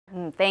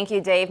Thank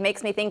you, Dave.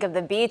 Makes me think of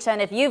the beach.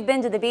 And if you've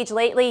been to the beach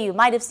lately, you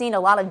might have seen a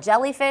lot of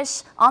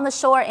jellyfish on the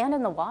shore and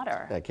in the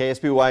water. Yeah,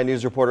 KSBY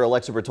News reporter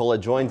Alexa Bertola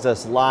joins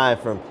us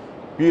live from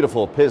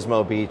beautiful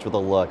Pismo Beach with a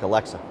look.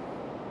 Alexa.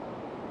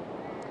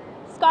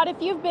 Scott,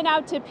 if you've been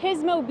out to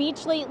Pismo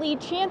Beach lately,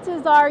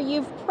 chances are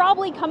you've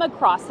probably come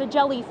across a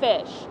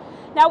jellyfish.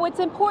 Now, it's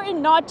important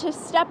not to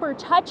step or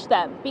touch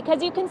them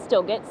because you can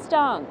still get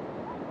stung.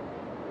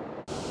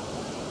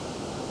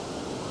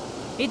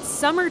 It's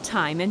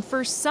summertime, and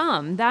for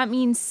some, that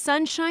means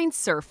sunshine,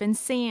 surf, and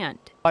sand.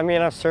 I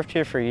mean, I've surfed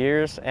here for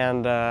years,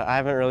 and I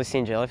haven't really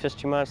seen jellyfish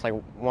too much, like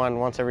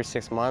once every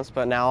 6 months,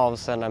 but now all of a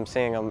sudden I'm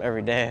seeing them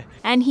every day.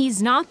 And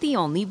he's not the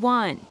only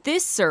one.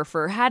 This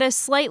surfer had a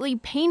slightly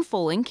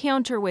painful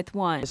encounter with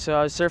one. So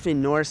I was surfing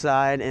north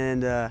side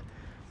and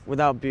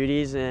without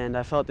booties, and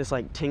I felt this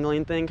like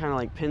tingling thing, kind of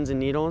like pins and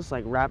needles,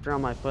 like wrapped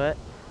around my foot.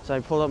 So I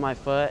pulled up my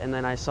foot, and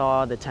then I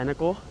saw the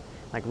tentacle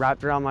like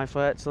wrapped around my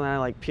foot, so then I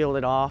like peeled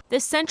it off. The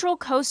Central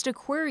Coast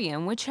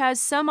Aquarium, which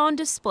has some on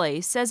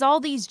display, says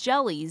all these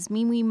jellies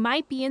mean we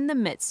might be in the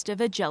midst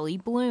of a jelly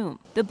bloom.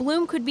 The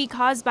bloom could be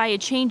caused by a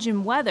change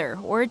in weather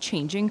or a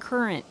change in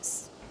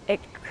currents.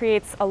 It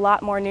creates a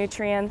lot more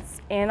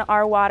nutrients in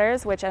our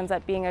waters, which ends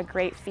up being a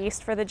great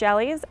feast for the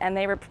jellies, and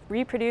they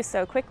reproduce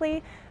so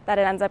quickly that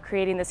it ends up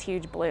creating this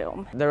huge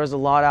bloom. There was a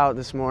lot out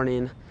this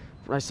morning.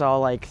 I saw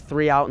like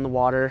 3 out in the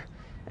water.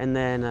 And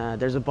then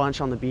there's a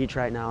bunch on the beach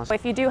right now.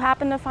 If you do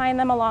happen to find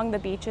them along the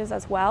beaches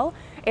as well,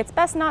 it's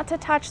best not to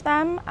touch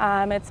them.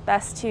 It's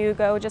best to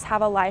go just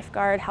have a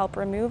lifeguard help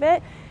remove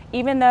it.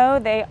 Even though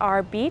they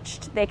are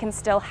beached, they can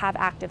still have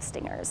active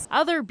stingers.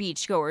 Other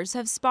beachgoers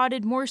have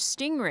spotted more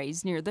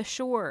stingrays near the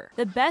shore.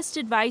 The best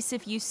advice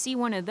if you see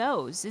one of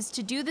those is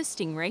to do the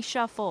stingray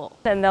shuffle.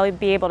 Then they'll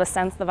be able to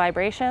sense the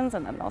vibrations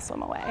and then they'll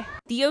swim away.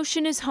 The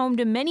ocean is home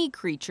to many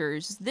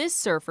creatures. This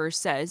surfer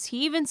says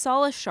he even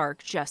saw a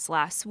shark just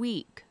last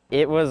week.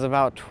 It was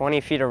about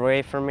 20 feet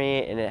away from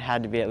me, and it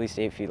had to be at least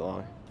 8 feet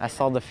long. I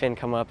saw the fin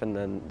come up and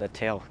then the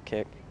tail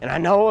kick, and I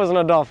know it wasn't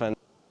a dolphin.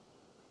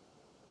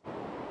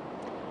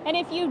 And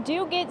if you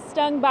do get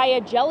stung by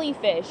a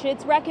jellyfish,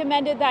 it's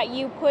recommended that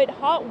you put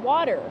hot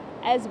water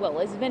as well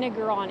as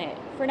vinegar on it.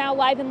 For now,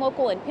 live and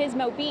local in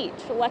Pismo Beach,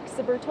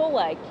 Alexa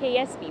Bertola,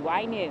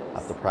 KSBY News.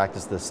 Have to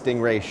practice the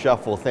stingray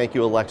shuffle. Thank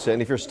you, Alexa.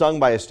 And if you're stung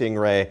by a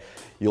stingray,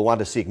 you'll want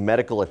to seek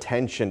medical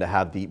attention to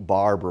have the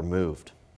barb removed.